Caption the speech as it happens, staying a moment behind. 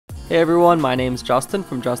Hey everyone, my name is Justin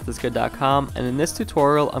from justisgood.com, and in this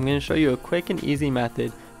tutorial I'm going to show you a quick and easy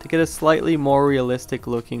method to get a slightly more realistic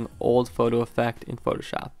looking old photo effect in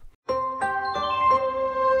Photoshop.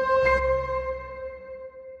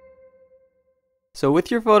 So with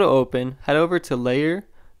your photo open, head over to Layer,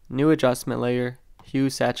 New Adjustment Layer, Hue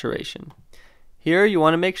Saturation. Here you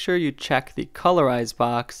want to make sure you check the Colorize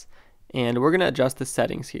box, and we're going to adjust the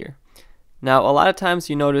settings here. Now a lot of times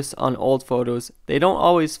you notice on old photos they don't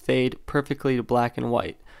always fade perfectly to black and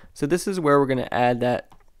white, so this is where we're going to add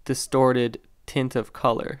that distorted tint of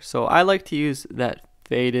color. So I like to use that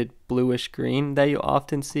faded bluish green that you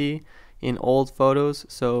often see in old photos,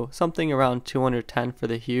 so something around 210 for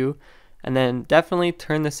the hue, and then definitely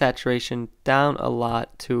turn the saturation down a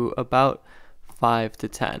lot to about 5 to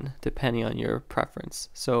 10 depending on your preference.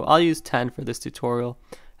 So I'll use 10 for this tutorial,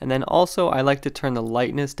 and then also I like to turn the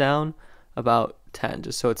lightness down about 10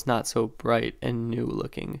 just so it's not so bright and new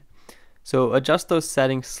looking. So adjust those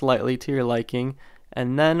settings slightly to your liking,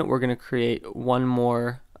 and then we're going to create one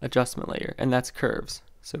more adjustment layer, and that's curves.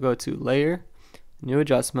 So go to Layer, New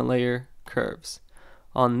Adjustment Layer, Curves.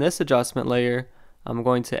 On this adjustment layer I'm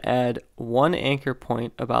going to add one anchor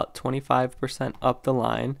point about 25% up the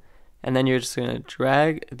line, and then you're just going to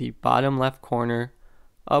drag the bottom left corner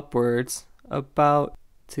upwards about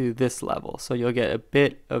to this level, so you'll get a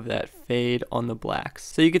bit of that fade on the blacks.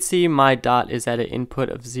 So you can see my dot is at an input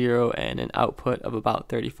of 0 and an output of about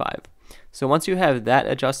 35. So once you have that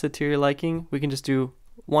adjusted to your liking, we can just do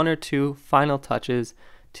one or two final touches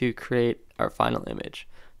to create our final image.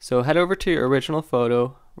 So head over to your original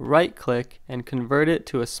photo, right click, and convert it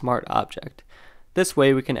to a smart object. This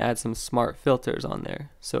way we can add some smart filters on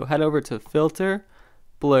there. So head over to Filter,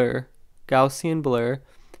 Blur, Gaussian Blur,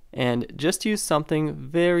 and just use something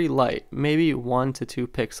very light, maybe 1 to 2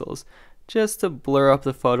 pixels, just to blur up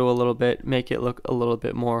the photo a little bit, make it look a little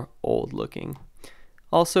bit more old looking.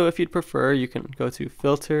 Also, if you'd prefer, you can go to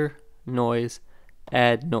Filter, Noise,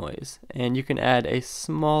 Add Noise, and you can add a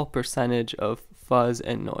small percentage of fuzz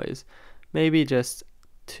and noise, maybe just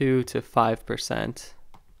 2 to 5%.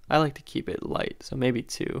 I like to keep it light, so maybe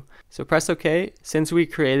 2. So press OK. Since we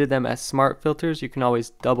created them as smart filters, you can always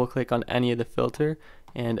double click on any of the filter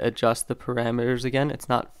and adjust the parameters again. It's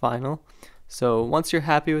not final. So once you're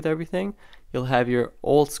happy with everything, you'll have your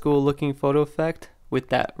old school looking photo effect with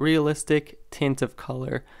that realistic tint of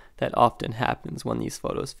color that often happens when these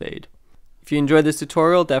photos fade. If you enjoyed this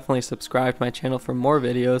tutorial, definitely subscribe to my channel for more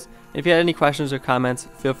videos. And if you had any questions or comments,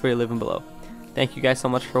 feel free to leave them below. Thank you guys so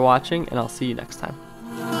much for watching, and I'll see you next time.